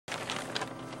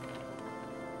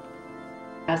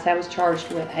I was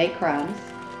charged with hate crimes,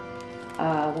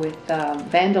 with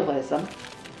vandalism,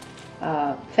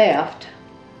 theft,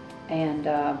 and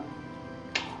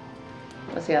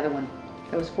what's the other one?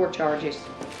 There was 4 charges.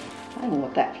 I don't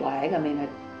want that flag. I mean,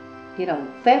 you know,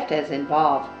 theft has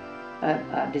involved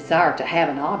a desire to have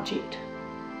an object,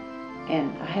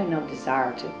 and I have no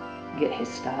desire to get his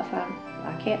stuff.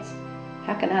 I can't.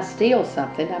 How can I steal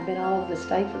something? I've been all over the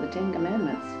state for the 10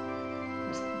 Commandments.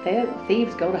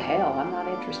 Thieves go to hell. I'm not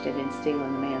interested in stealing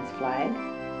a man's flag.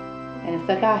 And if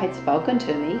the guy had spoken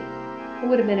to me, it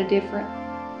would have been a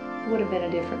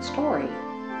different story.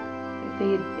 If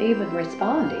he had even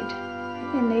responded.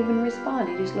 He didn't even respond.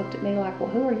 He just looked at me like, well,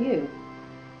 who are you?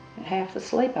 And half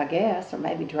asleep, I guess, or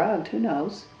maybe drugged, who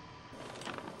knows.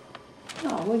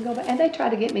 No, I wouldn't go back. And they tried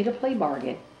to get me to plea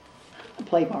bargain.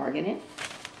 Plea bargaining.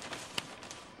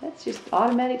 That's just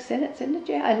automatic sentence into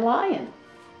jail. And lying.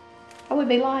 I would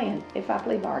be lying if I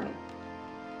plea bargained.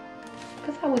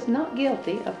 Because I was not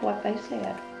guilty of what they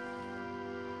said.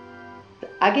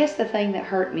 I guess the thing that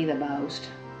hurt me the most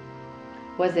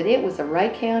was that it was a Ray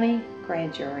County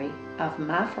grand jury of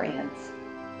my friends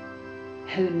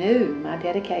who knew my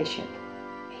dedication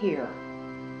here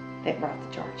that brought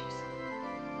the charges.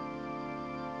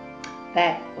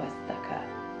 That was the cut.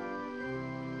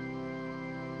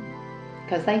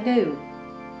 Because they knew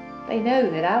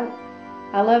that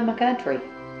I love my country.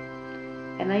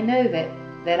 And they knew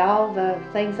that all the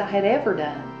things I had ever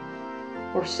done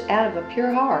were out of a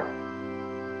pure heart.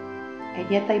 And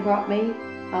yet they brought me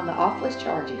on the awfulest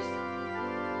charges.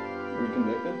 Were you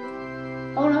convicted?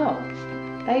 Oh no.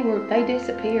 They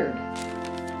disappeared.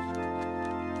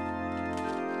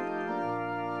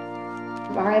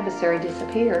 Our adversary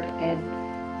disappeared, and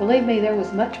believe me, there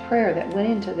was much prayer that went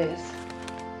into this.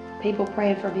 People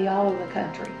praying for me all over the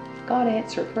country. God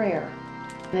answered prayer.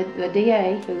 The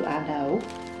DA, who I know,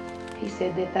 he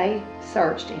said that they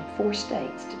searched in 4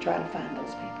 states to try to find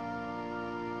those people.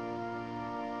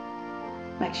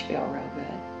 Makes you feel real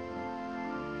good.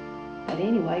 But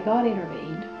anyway, God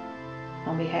intervened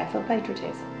on behalf of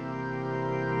patriotism.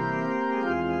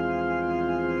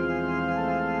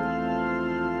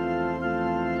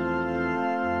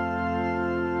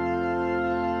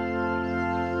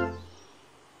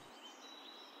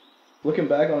 Looking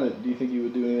back on it, do you think you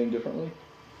would do anything differently?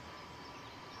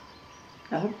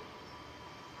 No.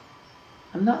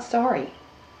 I'm not sorry.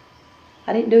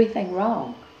 I didn't do anything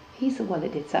wrong. He's the one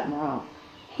that did something wrong.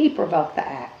 He provoked the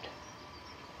act.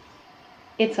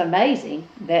 It's amazing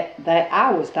that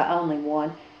I was the only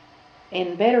one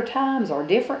in better times or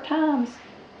different times.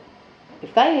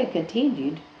 If they had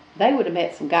continued, they would have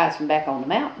met some guys from back on the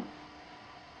mountain.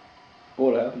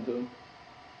 What would happen to them?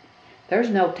 There's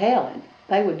no telling.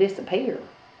 They would disappear.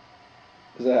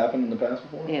 Has that happened in the past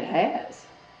before? It has.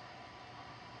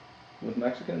 With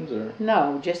Mexicans or?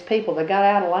 No, just people that got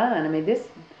out of line. I mean,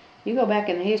 you go back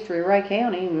in the history of Ray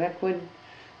County,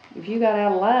 if you got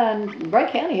out of line,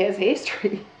 Ray County has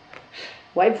history.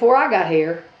 Way before I got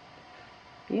here.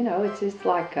 You know, it's just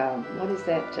like, what is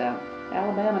that,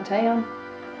 Alabama town?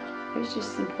 There's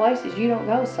just some places you don't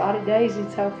go, Soddy Days and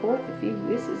so forth.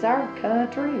 This is our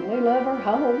country and we love our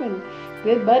home, and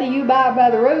good buddy, you abide by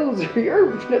the rules or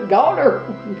you're a goner.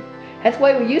 That's the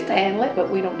way we used to handle it, but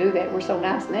we don't do that. We're so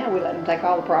nice now. We let them take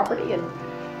all the property and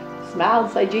smile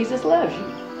and say Jesus loves you.